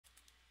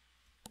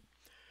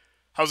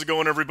How's it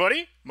going,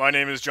 everybody? My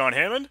name is John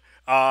Hammond,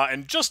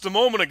 and just a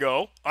moment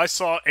ago, I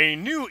saw a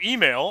new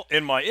email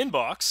in my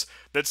inbox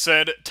that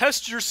said,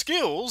 test your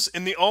skills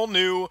in the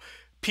all-new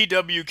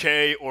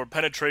PWK, or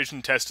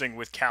Penetration Testing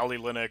with Kali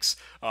Linux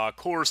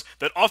course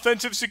that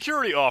Offensive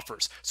Security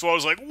offers. So I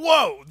was like,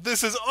 whoa,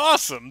 this is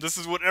awesome! This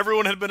is what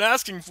everyone had been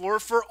asking for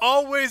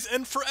always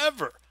and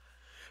forever.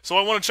 So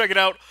I want to check it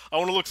out, I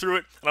want to look through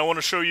it, and I want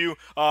to show you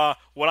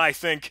what I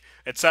think,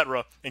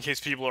 etc., in case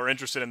people are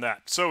interested in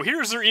that. So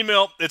here's their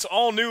email. It's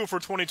all new for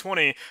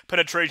 2020,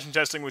 Penetration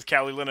Testing with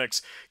Kali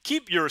Linux.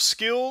 Keep your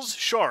skills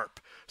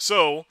sharp.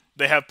 So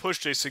they have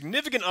pushed a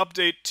significant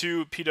update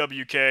to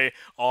PWK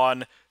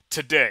on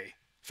today,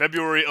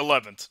 February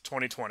 11th,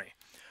 2020.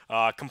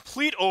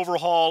 Complete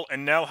overhaul,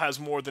 and now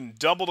has more than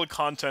double the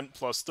content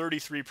plus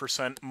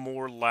 33%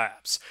 more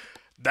labs.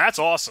 That's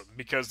awesome,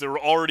 because there were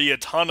already a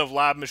ton of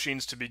lab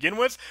machines to begin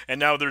with, and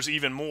now there's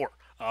even more.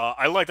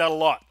 I like that a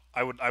lot.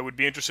 I would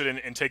be interested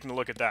in taking a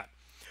look at that.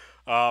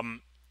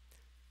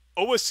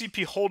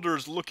 OSCP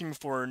holders looking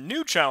for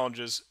new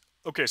challenges.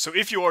 Okay, so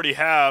if you already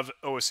have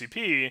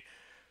OSCP,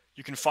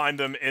 you can find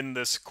them in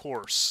this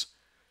course.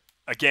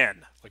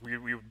 Again, like we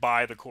would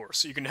buy the course.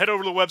 So you can head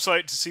over to the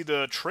website to see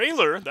the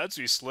trailer. That's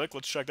be slick.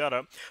 Let's check that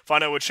out.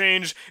 Find out what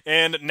changed.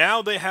 And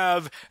now they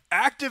have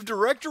Active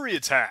Directory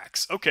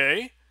attacks.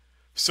 Okay.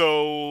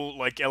 So,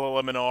 like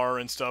LLMNR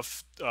and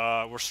stuff,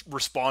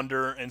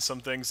 Responder and some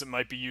things that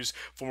might be used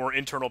for more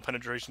internal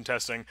penetration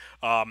testing.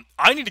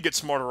 I need to get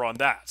smarter on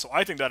that, so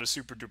I think that is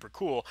super duper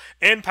cool.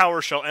 And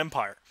PowerShell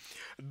Empire.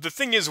 The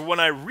thing is, when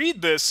I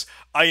read this,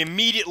 I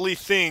immediately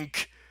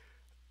think,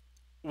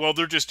 well,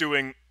 they're just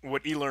doing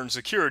what eLearn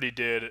Security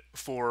did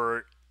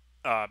for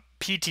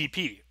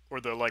PTP, or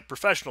the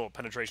professional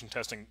penetration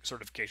testing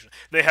certification.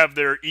 They have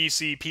their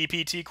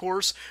ECPPT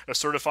course, a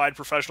certified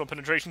professional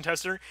penetration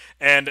tester,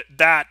 and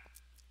that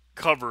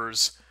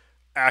covers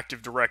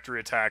Active Directory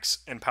attacks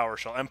and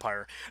PowerShell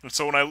Empire. And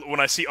so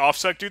when I see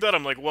OffSec do that,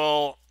 I'm like,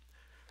 well,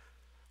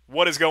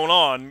 what is going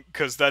on?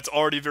 Because that's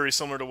already very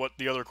similar to what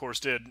the other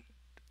course did.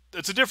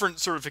 It's a different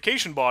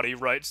certification body,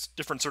 right? It's a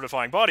different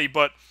certifying body,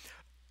 but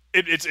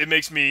it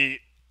makes me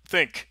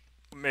think.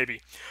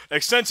 Maybe.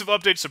 Extensive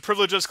updates to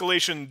privilege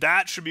escalation.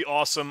 That should be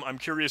awesome. I'm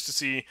curious to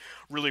see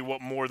really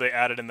what more they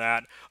added in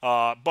that.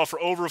 Buffer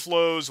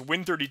overflows,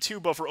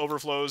 Win32 buffer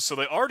overflows. So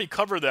they already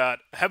cover that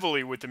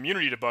heavily with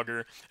Immunity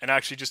Debugger, and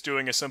actually just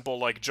doing a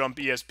simple jump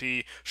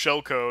ESP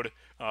shellcode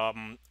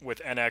with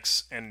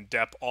NX and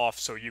dep off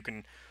so you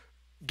can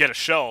get a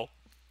shell.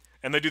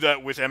 And they do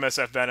that with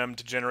MSF Venom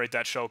to generate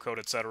that shellcode,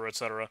 etc.,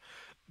 etc.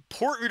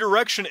 Port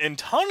redirection and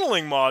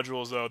tunneling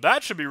modules, though,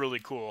 that should be really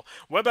cool.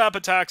 Web app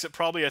attacks, it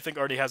probably, I think,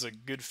 already has a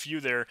good few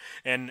there.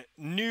 And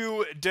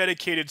new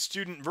dedicated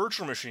student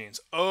virtual machines.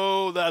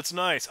 Oh, that's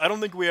nice. I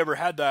don't think we ever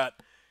had that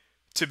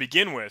to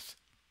begin with.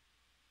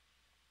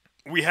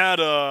 They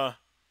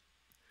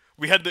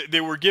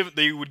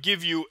would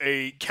give you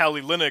a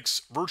Kali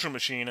Linux virtual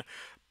machine,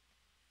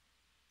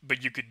 but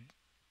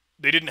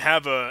they didn't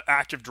have a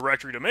Active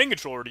Directory domain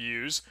controller to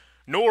use,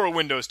 nor a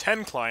Windows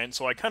 10 client,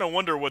 so I kind of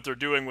wonder what they're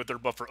doing with their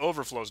buffer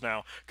overflows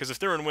now, because if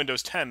they're in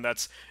Windows 10,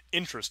 that's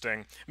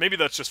interesting. Maybe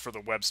that's just for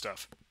the web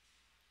stuff.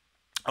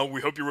 Oh,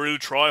 we hope you're ready to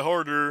try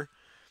harder.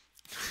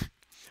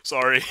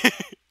 Sorry.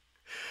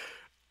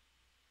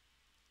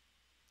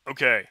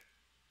 Okay.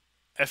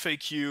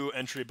 FAQ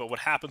entry, but what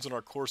happens when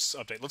our courses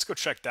update? Let's go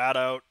check that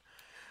out.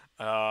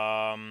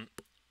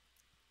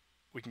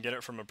 We can get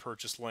it from a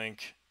purchase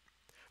link.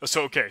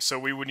 So, okay, so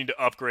we would need to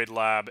upgrade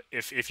lab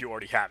if you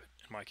already have it,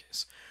 in my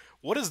case.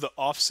 What is the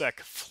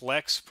OffSec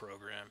Flex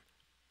program?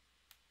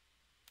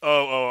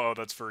 Oh,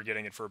 that's for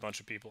getting it for a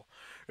bunch of people.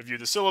 Review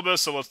the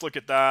syllabus, so let's look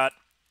at that.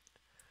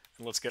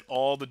 And let's get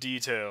all the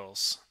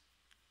details.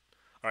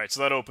 Alright,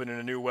 so that opened in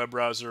a new web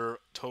browser,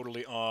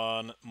 totally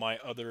on my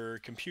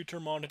other computer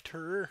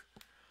monitor.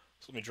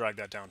 So let me drag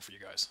that down for you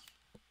guys.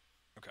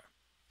 Okay.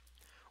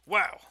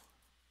 Wow.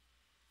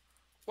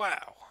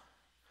 Wow.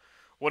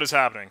 What is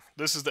happening?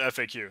 This is the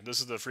FAQ. This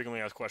is the frequently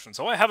asked questions.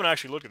 So I haven't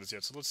actually looked at this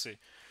yet, so let's see.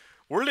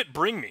 Where did it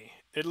bring me?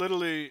 It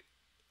literally,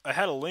 I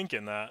had a link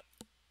in that.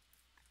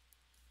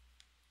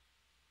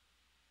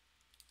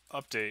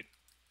 Update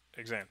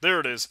exam. There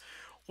it is.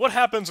 What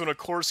happens when a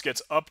course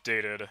gets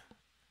updated?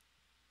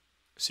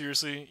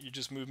 Seriously, you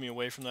just moved me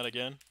away from that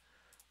again?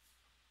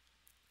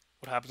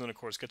 What happens when a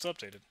course gets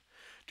updated?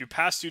 Do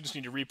past students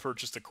need to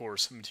repurchase the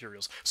course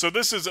materials? So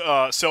this is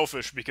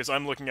selfish, because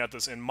I'm looking at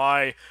this in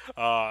my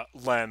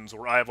lens,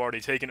 where I have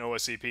already taken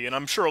OSCP, and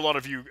I'm sure a lot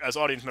of you as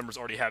audience members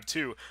already have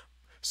too.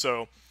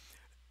 So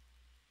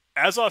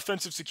as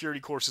offensive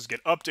security courses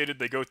get updated,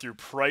 they go through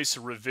price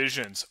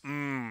revisions.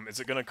 Is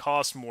it going to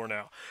cost more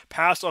now?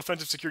 Past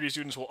offensive security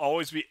students will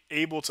always be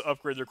able to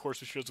upgrade their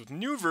course materials with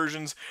new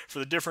versions for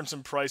the difference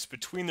in price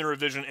between the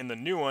revision and the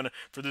new one.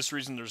 For this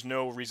reason, there's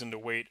no reason to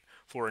wait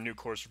for a new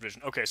course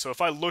revision. Okay, so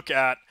if I look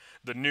at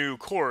the new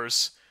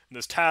course,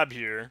 this tab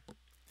here,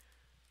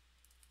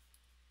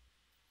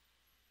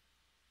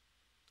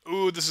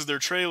 ooh, this is their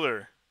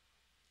trailer.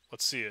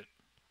 Let's see it.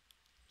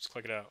 Let's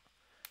click it out.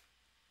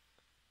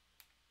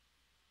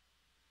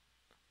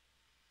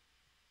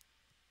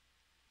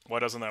 Why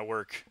doesn't that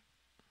work?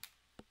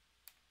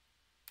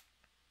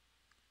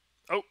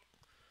 Oh,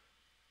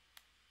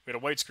 we had a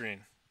white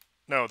screen.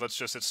 No, that's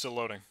just it's still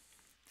loading.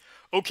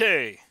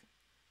 Okay,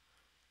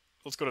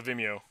 let's go to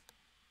Vimeo.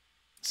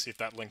 See if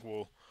that link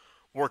will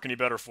work any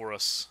better for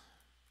us.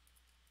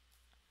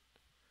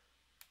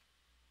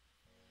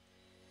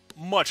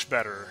 Much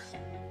better.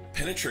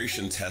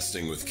 Penetration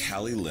testing with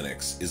Kali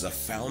Linux is a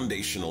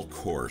foundational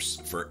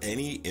course for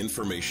any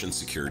information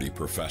security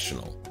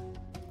professional.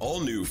 All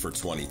new for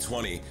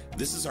 2020,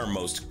 this is our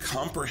most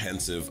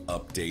comprehensive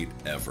update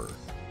ever.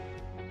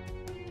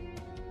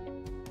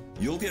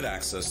 You'll get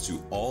access to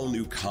all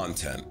new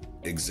content,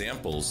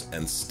 examples,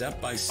 and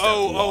step-by-step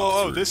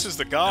walkthroughs. This is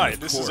the guy.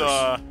 This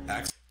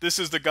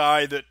is the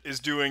guy that is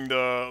doing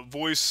the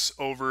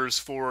voiceovers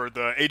for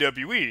the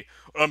AWE.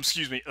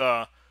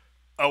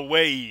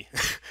 AWAE,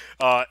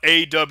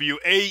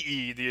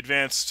 AWAE, the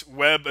Advanced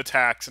Web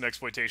Attacks and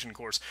Exploitation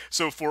course.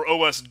 So for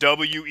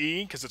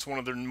OSWE, because it's one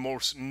of their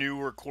most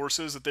newer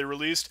courses that they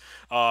released,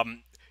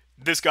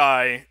 this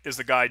guy is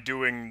the guy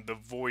doing the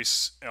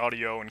voice,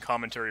 audio, and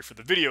commentary for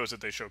the videos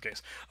that they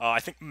showcase. I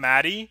think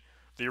Maddie,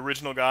 the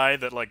original guy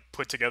that like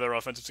put together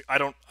offensive,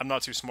 I'm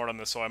not too smart on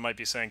this, so I might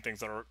be saying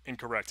things that are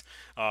incorrect.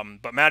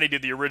 But Maddie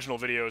did the original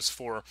videos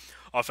for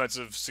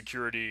offensive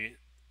security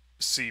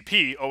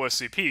CP,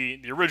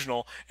 OSCP, the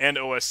original, and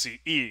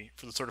OSCE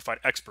for the certified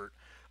expert.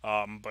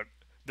 But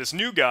this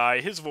new guy,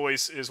 his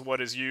voice is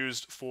what is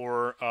used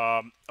for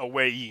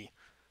AWAE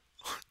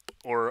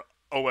or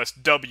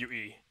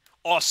OSWE,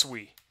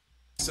 OSWE.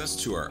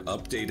 Access to our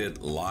updated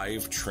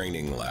live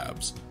training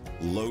labs,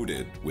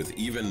 loaded with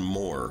even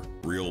more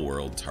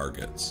real-world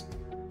targets.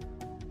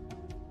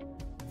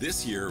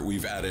 This year,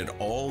 we've added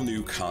all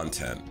new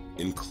content,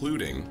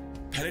 including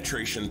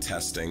penetration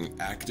testing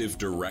Active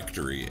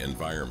Directory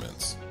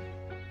environments,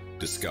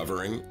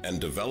 discovering and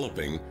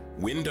developing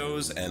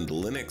Windows and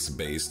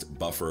Linux-based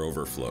buffer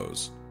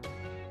overflows,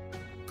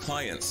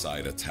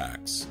 client-side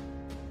attacks,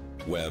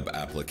 web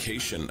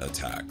application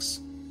attacks,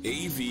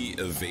 AV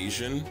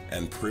evasion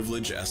and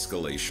privilege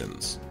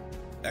escalations,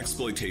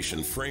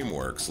 exploitation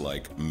frameworks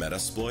like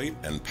Metasploit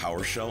and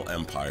PowerShell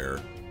Empire,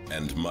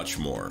 and much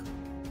more.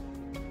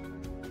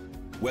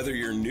 Whether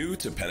you're new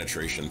to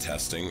penetration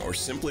testing or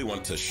simply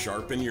want to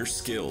sharpen your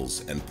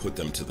skills and put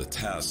them to the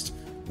test,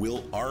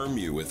 we'll arm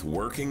you with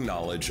working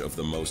knowledge of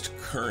the most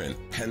current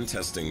pen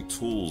testing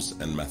tools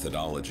and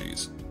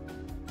methodologies.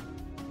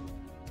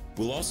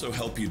 We'll also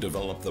help you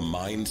develop the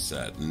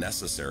mindset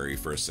necessary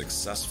for a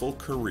successful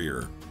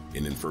career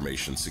in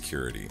information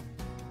security.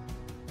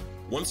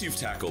 Once you've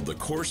tackled the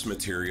course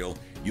material,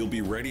 you'll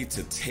be ready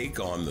to take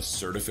on the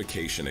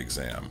certification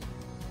exam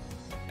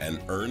and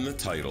earn the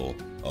title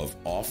of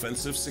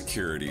Offensive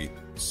Security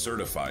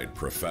Certified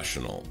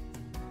Professional.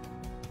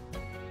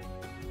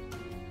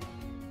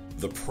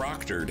 The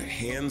proctored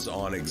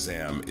hands-on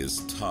exam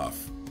is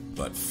tough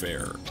but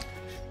fair.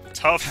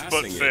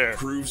 Passing it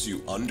proves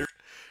you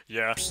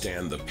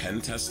understand the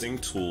pen testing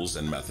tools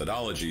and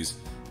methodologies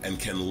and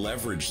can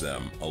leverage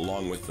them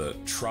along with the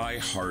try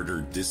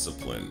harder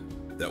discipline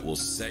that will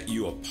set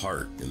you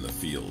apart in the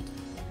field.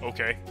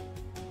 Okay.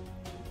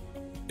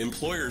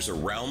 Employers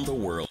around the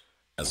world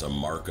as a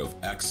mark of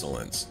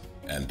excellence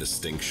and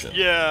distinction.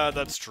 Yeah,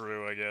 that's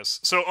true, I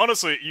guess. So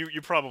honestly,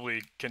 you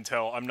probably can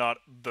tell I'm not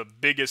the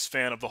biggest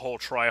fan of the whole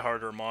try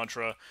harder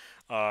mantra.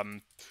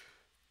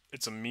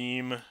 It's a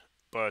meme,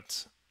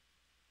 but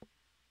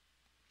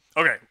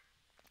okay.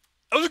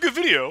 That was a good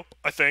video,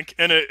 I think,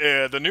 and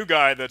the new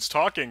guy that's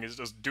talking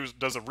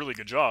does a really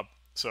good job.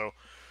 So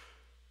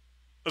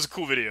that was a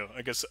cool video,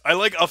 I guess. I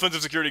like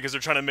offensive security because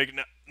they're trying to make,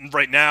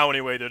 right now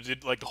anyway, they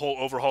did like the whole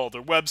overhaul of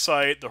their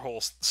website, their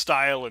whole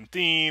style and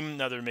theme.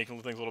 Now they're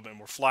making things a little bit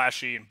more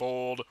flashy and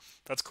bold.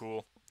 That's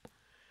cool.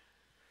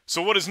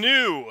 So what is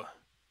new?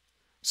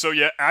 So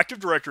yeah, Active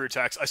Directory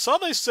attacks. I saw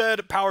they said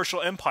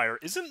PowerShell Empire.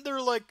 Isn't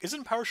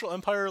PowerShell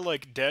Empire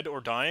like dead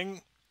or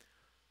dying?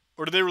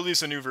 Or did they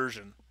release a new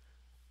version?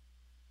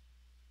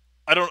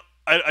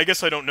 I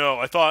guess I don't know.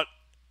 I thought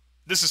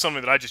this is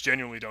something that I just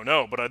genuinely don't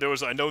know, but I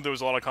know there was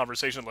a lot of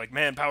conversation like,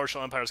 man,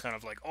 PowerShell Empire is kind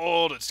of like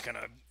old, it's kind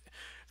of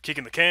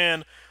kicking the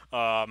can,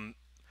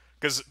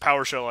 because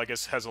PowerShell, I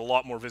guess, has a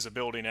lot more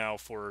visibility now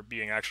for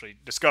being actually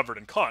discovered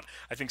and caught.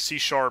 I think C#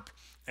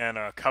 and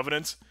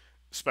Covenant,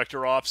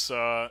 Spectre Ops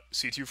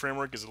C2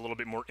 framework is a little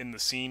bit more in the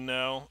scene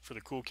now for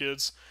the cool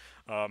kids.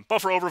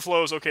 Buffer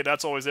overflows, okay,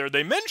 that's always there.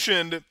 They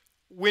mentioned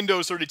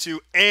Windows 32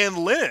 and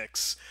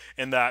Linux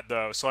in that,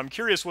 though, so I'm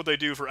curious what they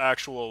do for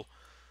actual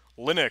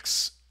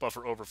Linux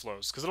buffer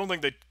overflows, because I don't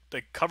think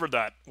they covered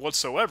that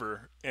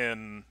whatsoever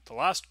in the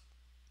last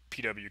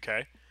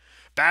PWK.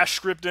 Bash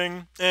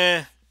scripting,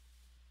 I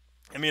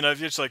mean, I've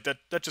just like that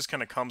just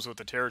kind of comes with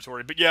the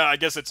territory. But yeah, I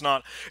guess it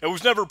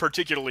was never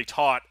particularly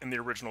taught in the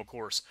original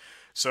course.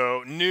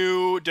 So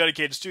new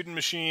dedicated student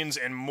machines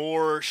and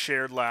more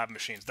shared lab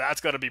machines.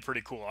 That's got to be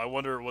pretty cool. I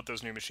wonder what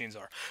those new machines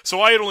are.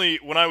 So I had only,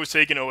 when I was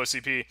taking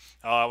OSCP,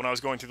 when I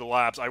was going through the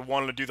labs, I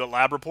wanted to do the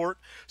lab report.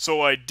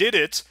 So I did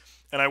it,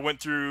 and I went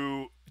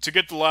through, to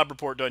get the lab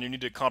report done, you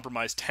need to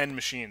compromise 10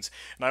 machines.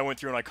 And I went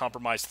through and I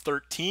compromised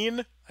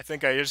 13. I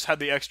think I just had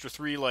the extra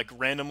 3 like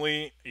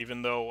randomly,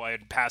 even though I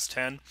had passed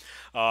 10.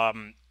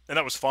 And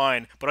that was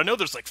fine. But I know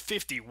there's like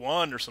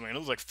 51 or something. I know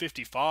there's like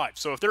 55.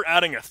 So if they're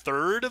adding a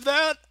third of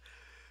that,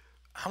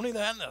 how many of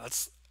that? No,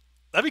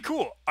 that'd be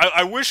cool.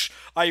 I wish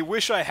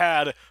I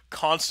had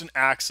constant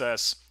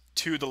access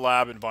to the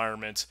lab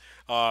environment,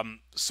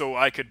 so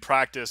I could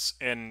practice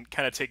and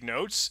kind of take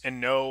notes and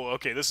know,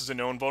 okay, this is a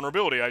known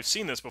vulnerability. I've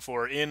seen this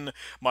before in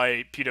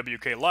my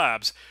PWK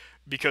labs.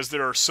 Because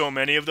there are so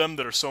many of them,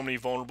 there are so many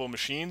vulnerable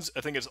machines.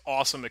 I think it's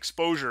awesome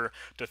exposure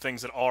to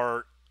things that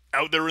are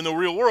out there in the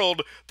real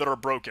world that are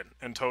broken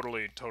and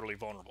totally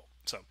vulnerable.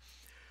 So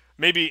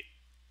maybe,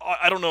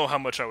 I don't know how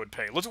much I would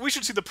pay. We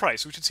should see the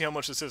price. We should see how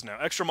much this is now.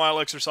 Extra mile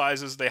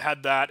exercises, they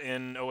had that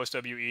in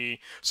OSWE.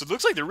 So it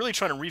looks like they're really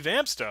trying to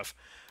revamp stuff.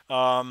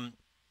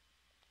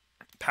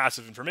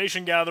 Passive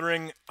information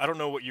gathering. I don't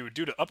know what you would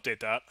do to update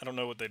that. I don't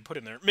know what they'd put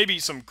in there. Maybe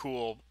some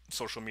cool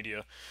social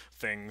media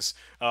things.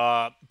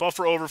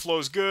 Buffer overflow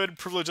is good.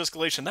 Privilege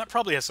escalation, that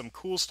probably has some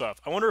cool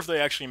stuff. I wonder if they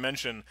actually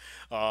mention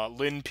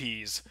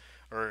LinPeas,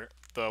 or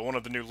one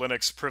of the new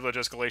Linux privilege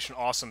escalation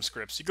awesome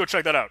scripts. You go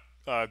check that out.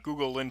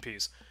 Google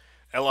LinPeas.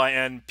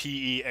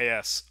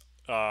 LINPEAS.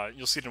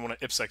 You'll see it in one of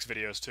IPSEC's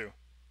videos too.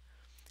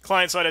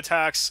 Client-side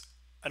attacks,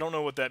 I don't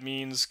know what that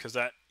means because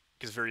that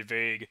is very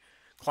vague.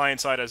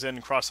 Client-side as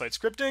in cross-site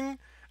scripting.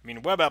 I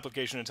mean, web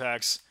application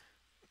attacks,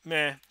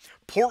 meh.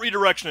 Port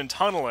redirection and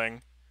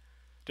tunneling.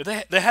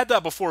 They had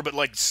that before, but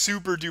like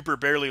super duper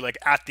barely like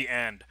at the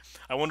end.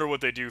 I wonder what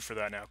they do for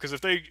that now. Because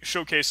if they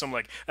showcase some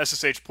like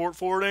SSH port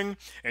forwarding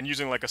and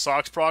using like a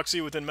SOX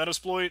proxy within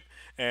Metasploit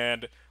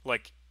and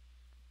like,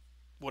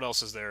 what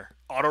else is there?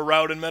 Auto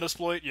route in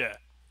Metasploit? Yeah.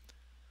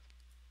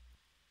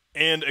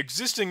 And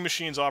existing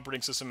machines,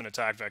 operating system, and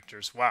attack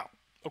vectors. Wow.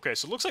 Okay,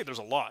 so it looks like there's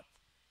a lot.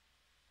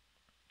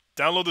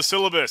 Download the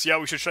syllabus. Yeah,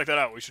 we should check that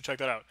out.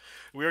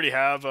 We already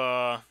have,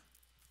 oh,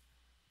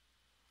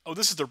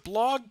 this is their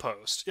blog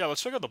post. Yeah,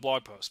 let's check out the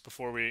blog post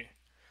before we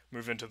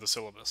move into the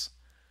syllabus.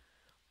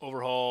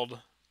 Overhauled.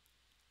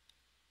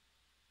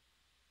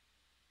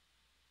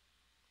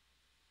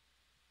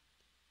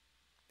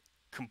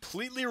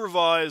 Completely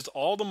revised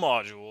all the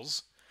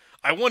modules.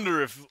 I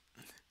wonder if,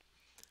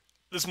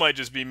 this might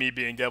just be me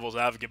being devil's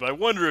advocate, but I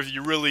wonder if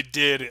you really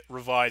did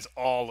revise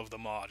all of the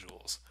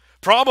modules.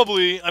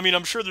 Probably. I mean,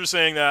 I'm sure they're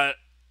saying that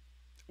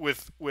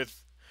with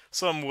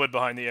some wood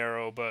behind the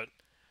arrow, but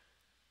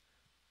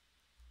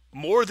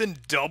more than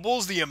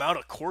doubles the amount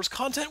of course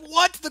content?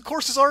 What? The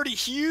course is already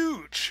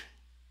huge.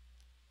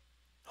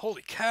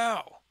 Holy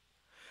cow.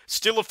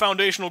 Still a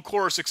foundational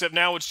course, except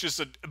now it's just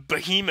a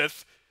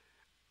behemoth.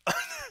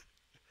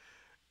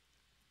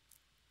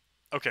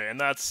 Okay,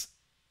 and that's...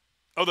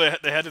 Oh, they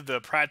had the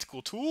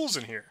practical tools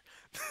in here.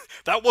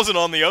 That wasn't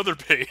on the other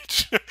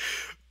page.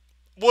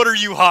 What are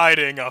you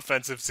hiding,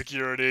 offensive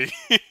security?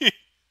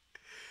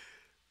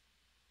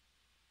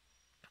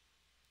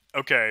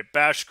 Okay,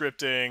 bash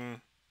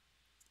scripting.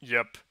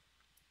 Yep.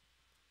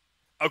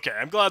 Okay,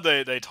 I'm glad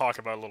they talk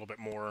about it a little bit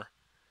more.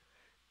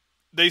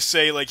 They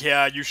say, like,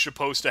 yeah, you're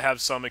supposed to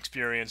have some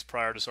experience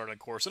prior to starting a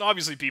course, and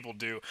obviously people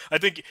do. I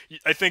think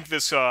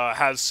this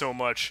has so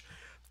much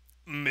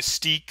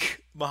mystique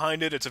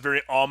behind it. It's a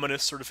very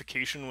ominous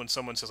certification when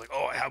someone says, like,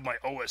 oh, I have my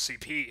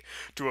OSCP,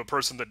 to a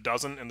person that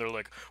doesn't, and they're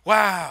like,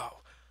 wow,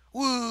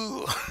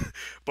 woo.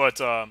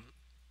 But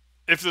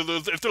if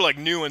they're like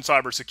new in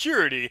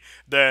cybersecurity,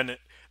 then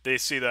they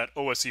see that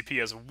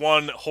OSCP as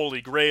one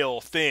holy grail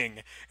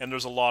thing, and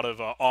there's a lot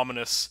of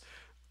ominous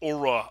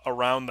aura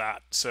around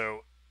that.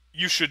 So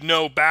you should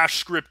know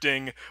bash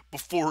scripting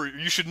before,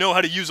 you should know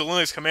how to use a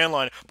Linux command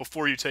line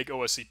before you take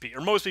OSCP.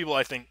 Or most people,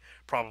 I think,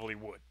 probably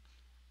would.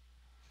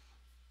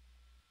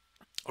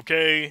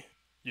 Okay,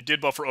 you did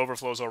buffer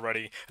overflows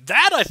already.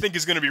 That, I think,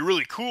 is going to be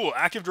really cool.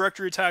 Active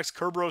Directory attacks,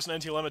 Kerberos,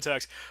 and NTLM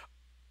attacks.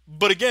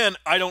 But again,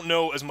 I don't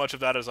know as much of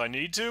that as I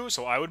need to,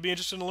 so I would be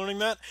interested in learning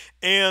that.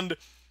 And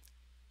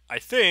I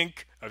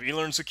think of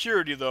eLearn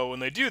Security, though, when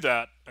they do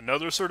that,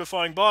 another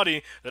certifying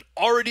body that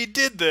already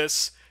did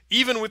this,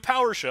 even with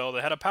PowerShell,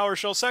 they had a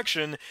PowerShell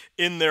section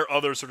in their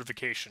other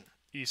certification,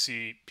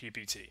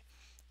 ECPPT.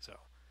 So,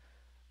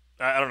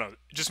 I don't know.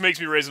 It just makes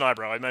me raise an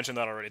eyebrow. I mentioned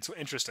that already. It's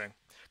interesting.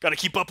 Got to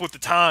keep up with the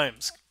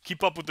times.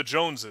 Keep up with the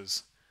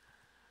Joneses.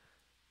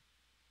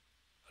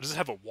 Does it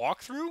have a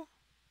walkthrough?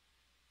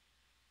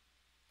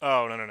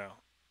 Oh, no.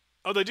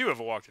 Oh, they do have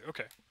a walkthrough.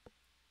 Okay.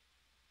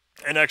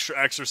 And extra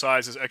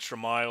exercises, extra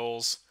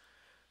miles.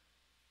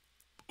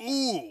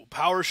 Ooh,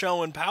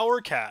 PowerShell and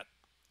PowerCat.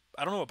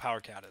 I don't know what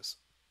PowerCat is.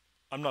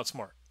 I'm not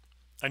smart.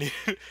 I need...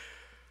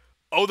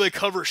 Oh, they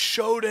cover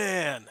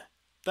Shodan.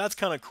 That's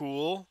kind of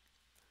cool.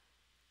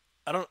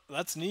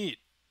 That's neat.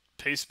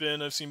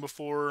 Pastebin I've seen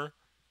before.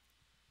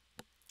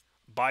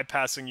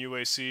 bypassing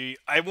UAC.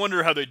 I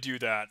wonder how they do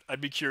that.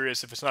 I'd be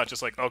curious if it's not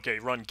just like, okay,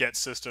 run get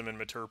system and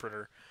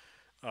interpreter.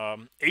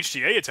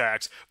 HTA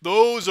attacks,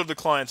 those are the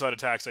client-side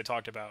attacks I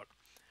talked about.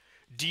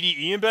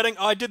 DDE embedding,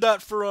 I did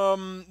that for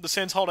the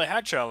Sans Holiday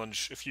Hack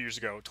Challenge a few years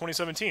ago,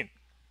 2017.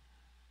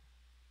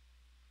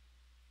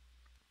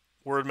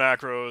 Word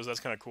macros, that's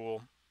kind of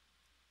cool.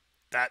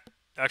 That,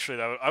 actually,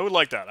 I would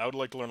like that. I would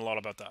like to learn a lot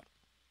about that.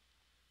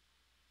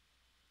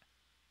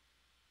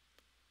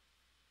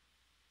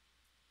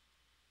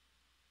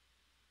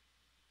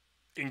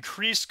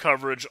 Increased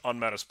coverage on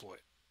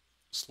Metasploit.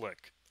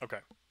 Slick. Okay.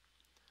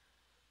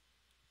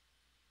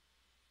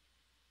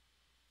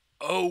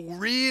 Oh,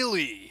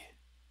 really?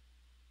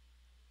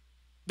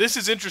 This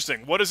is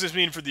interesting. What does this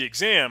mean for the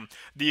exam?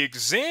 The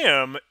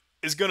exam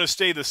is going to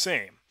stay the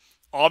same.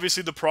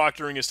 Obviously, the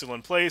proctoring is still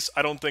in place.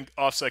 I don't think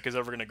OffSec is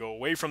ever going to go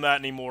away from that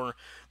anymore.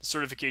 The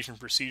certification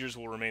procedures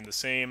will remain the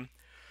same.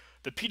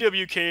 The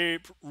PWK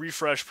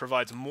refresh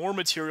provides more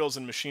materials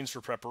and machines for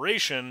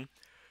preparation,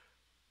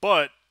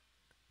 but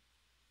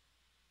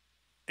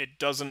it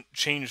doesn't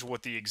change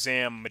what the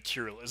exam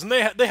material is. And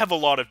they have a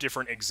lot of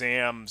different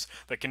exams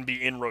that can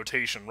be in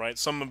rotation, right?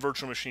 Some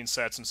virtual machine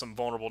sets and some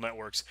vulnerable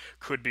networks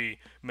could be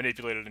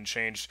manipulated and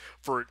changed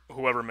for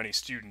whoever many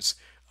students.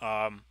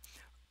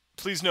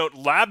 Please note,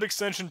 lab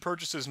extension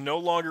purchases no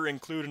longer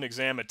include an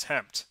exam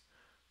attempt.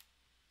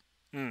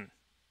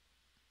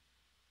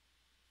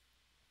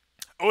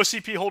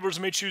 OSCP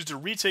holders may choose to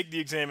retake the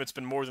exam. It's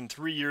been more than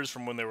 3 years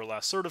from when they were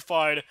last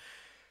certified.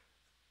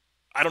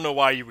 I don't know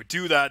why you would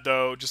do that,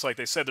 though. Just like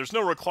they said, there's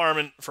no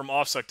requirement from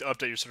OffSec to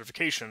update your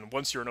certification.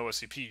 Once you're an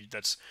OSCP,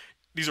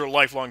 these are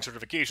lifelong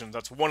certifications.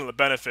 That's one of the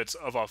benefits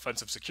of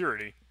offensive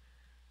security.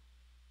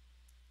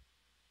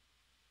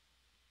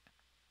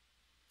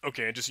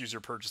 Okay, and just use your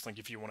purchase link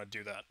if you want to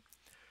do that.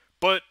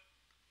 But,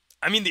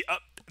 I mean, the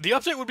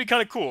update would be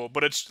kind of cool,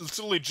 but it's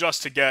literally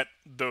just to get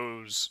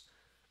those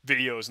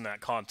videos and that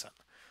content.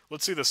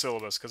 Let's see the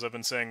syllabus, because I've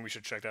been saying we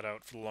should check that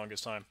out for the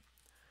longest time.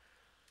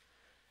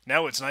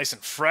 Now it's nice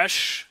and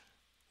fresh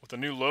with a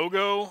new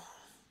logo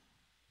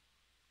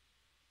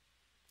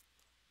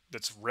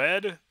that's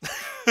red.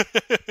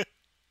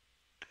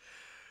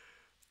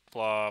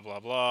 Blah,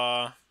 blah,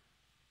 blah.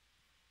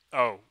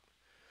 Oh,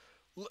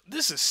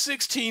 this is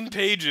 16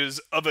 pages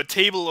of a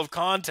table of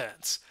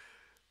contents.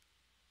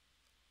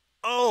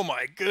 Oh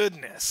my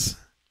goodness.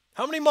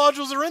 How many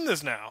modules are in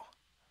this now?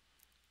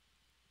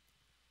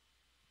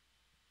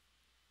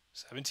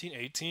 17,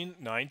 18,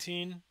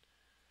 19...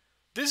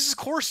 This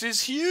course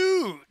is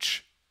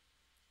huge.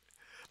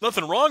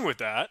 Nothing wrong with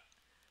that.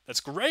 That's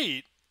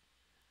great.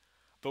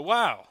 But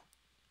wow.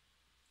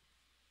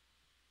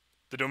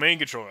 The domain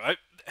controller.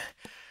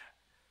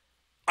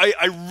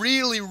 I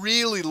really,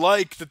 really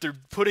like that they're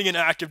putting in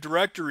Active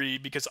Directory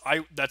because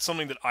that's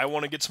something that I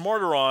want to get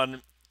smarter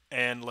on,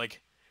 and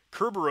like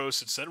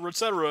Kerberos,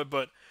 etc.,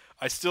 but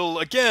I still,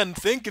 again,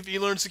 think of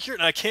eLearn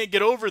Security, and I can't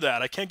get over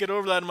that. I can't get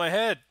over that in my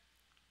head.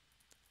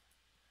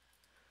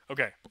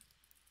 Okay.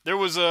 There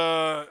was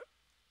a...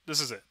 This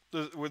is it.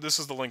 This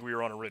is the link we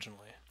were on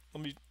originally.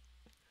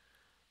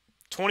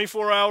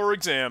 24-hour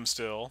exam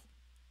still.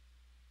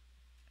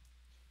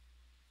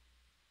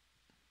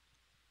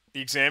 The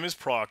exam is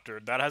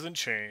proctored. That hasn't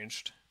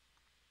changed.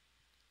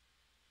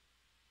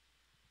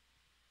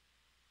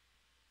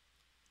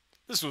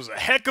 This was a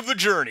heck of a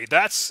journey.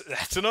 That's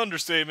an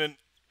understatement.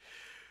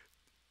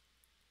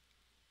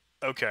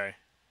 Okay.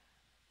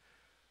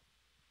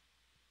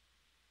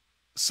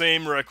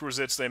 Same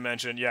requisites they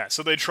mentioned. Yeah,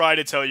 so they try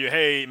to tell you,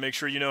 hey, make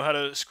sure you know how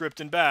to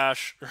script in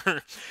Bash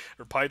or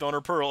Python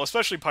or Perl,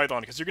 especially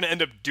Python, because you're going to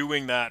end up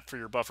doing that for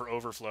your buffer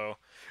overflow,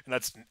 and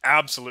that's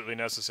absolutely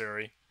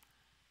necessary,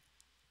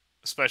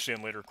 especially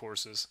in later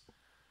courses.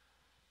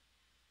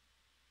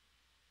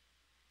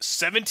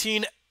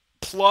 17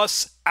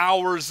 plus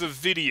hours of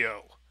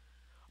video.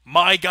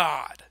 My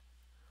God.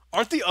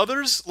 Aren't the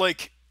others,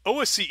 like,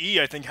 OSCE,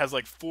 I think, has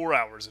like 4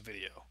 hours of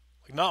video.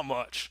 Like, not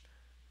much.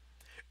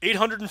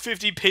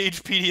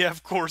 850-page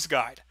PDF course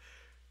guide.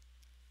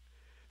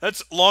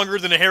 That's longer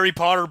than a Harry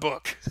Potter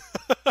book.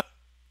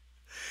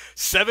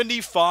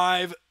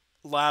 75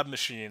 lab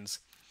machines.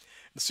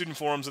 The student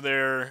forums are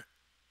there.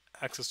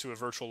 Access to a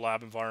virtual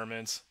lab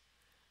environment.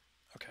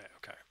 Okay.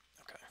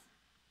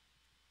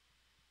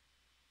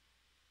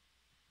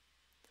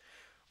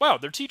 Wow,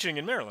 they're teaching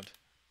in Maryland.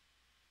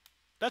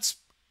 That's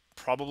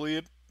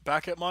probably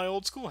back at my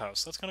old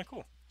schoolhouse. That's kind of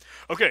cool.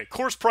 Okay,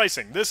 course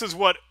pricing. This is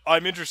what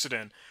I'm interested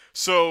in.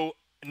 So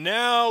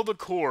now the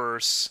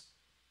course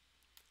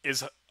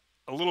is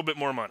a little bit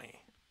more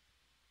money.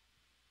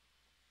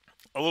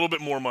 A little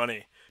bit more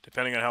money,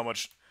 depending on how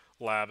much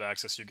lab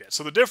access you get.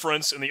 So the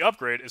difference in the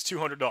upgrade is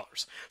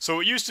 $200.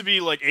 So it used to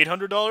be like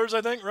 $800,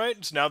 I think,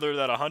 right? So now they're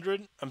at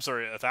 $100. I'm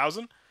sorry,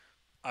 $1,000.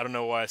 I don't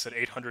know why I said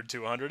 800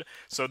 to 100.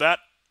 So that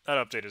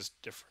update is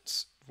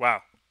difference.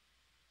 Wow.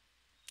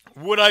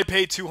 Would I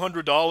pay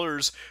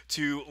 $200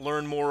 to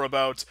learn more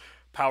about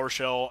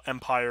PowerShell,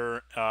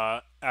 Empire,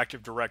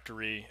 Active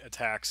Directory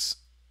attacks,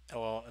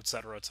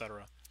 etc.,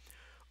 etc.?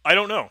 I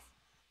don't know.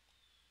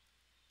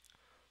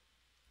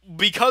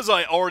 because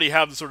I already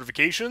have the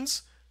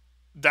certifications,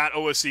 that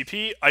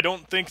OSCP, I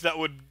don't think that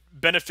would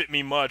benefit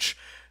me much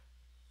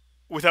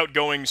without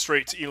going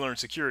straight to eLearn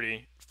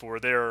Security for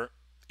their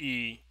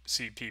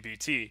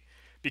ECPPT,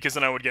 because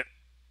then I would get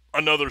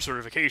another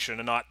certification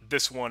and not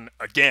this one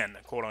again,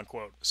 quote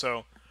unquote.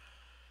 So,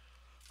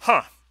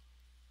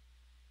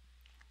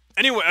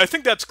 Anyway, I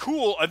think that's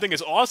cool. I think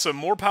it's awesome.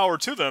 More power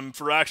to them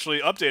for actually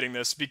updating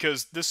this,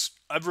 because this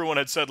everyone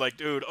had said like,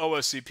 dude,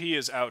 OSCP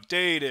is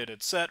outdated,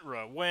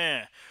 etc.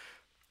 Wah.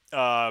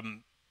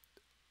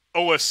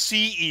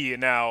 OSCE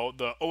now,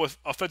 the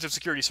Offensive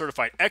Security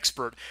Certified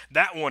Expert,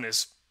 that one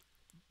is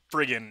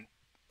friggin'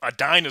 a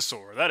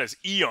dinosaur. That is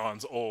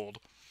eons old,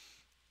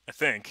 I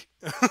think.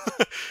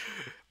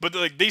 But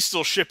like they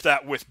still ship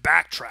that with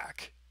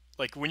Backtrack.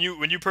 Like when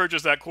you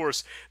purchase that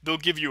course, they'll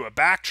give you a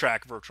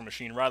Backtrack virtual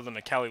machine rather than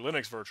a Kali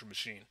Linux virtual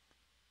machine.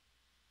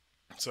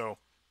 So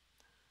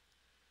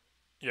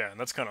yeah, and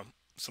that's kind of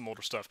some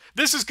older stuff.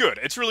 This is good.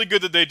 It's really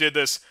good that they did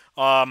this.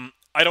 I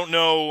don't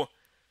know.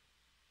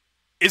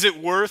 Is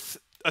it worth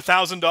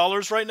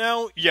 $1,000 right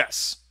now?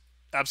 Yes,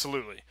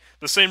 absolutely.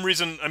 The same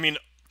reason, I mean,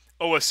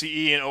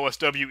 OSCE and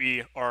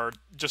OSWE are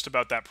just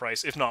about that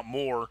price, if not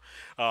more,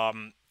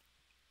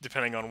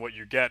 depending on what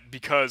you get,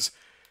 because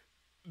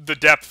the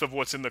depth of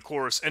what's in the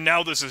course, and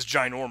now this is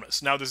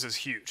ginormous. Now this is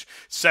huge.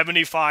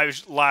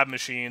 75 lab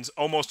machines,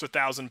 almost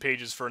 1,000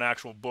 pages for an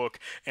actual book,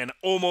 and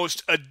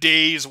almost a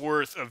day's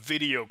worth of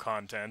video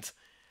content.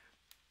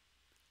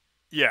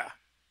 Yeah,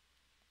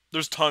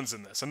 there's tons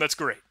in this, and that's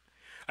great.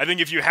 I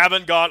think if you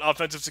haven't got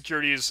Offensive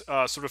Security's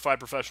Certified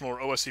Professional or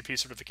OSCP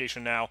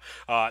certification now,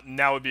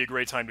 now would be a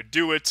great time to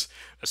do it,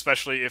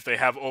 especially if they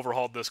have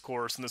overhauled this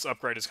course, and this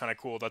upgrade is kind of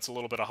cool. That's a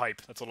little bit of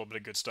hype. That's a little bit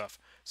of good stuff.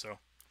 So,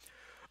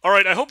 all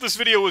right, I hope this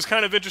video was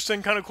kind of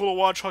interesting, kind of cool to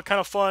watch, kind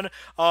of fun.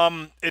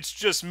 It's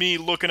just me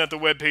looking at the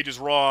web pages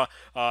raw,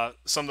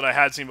 some that I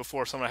had seen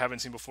before, some I haven't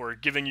seen before,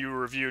 giving you a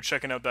review,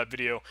 checking out that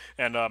video,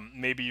 and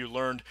maybe you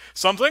learned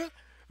something.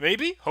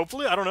 Maybe,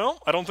 hopefully, I don't know.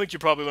 I don't think you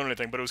probably learned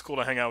anything, but it was cool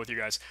to hang out with you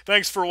guys.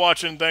 Thanks for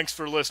watching. Thanks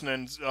for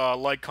listening.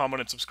 Like,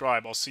 comment, and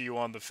subscribe. I'll see you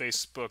on the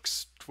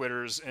Facebooks,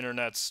 Twitters,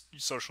 Internets,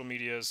 social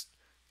medias,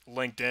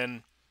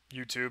 LinkedIn,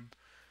 YouTube.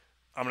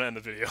 I'm going to end the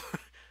video.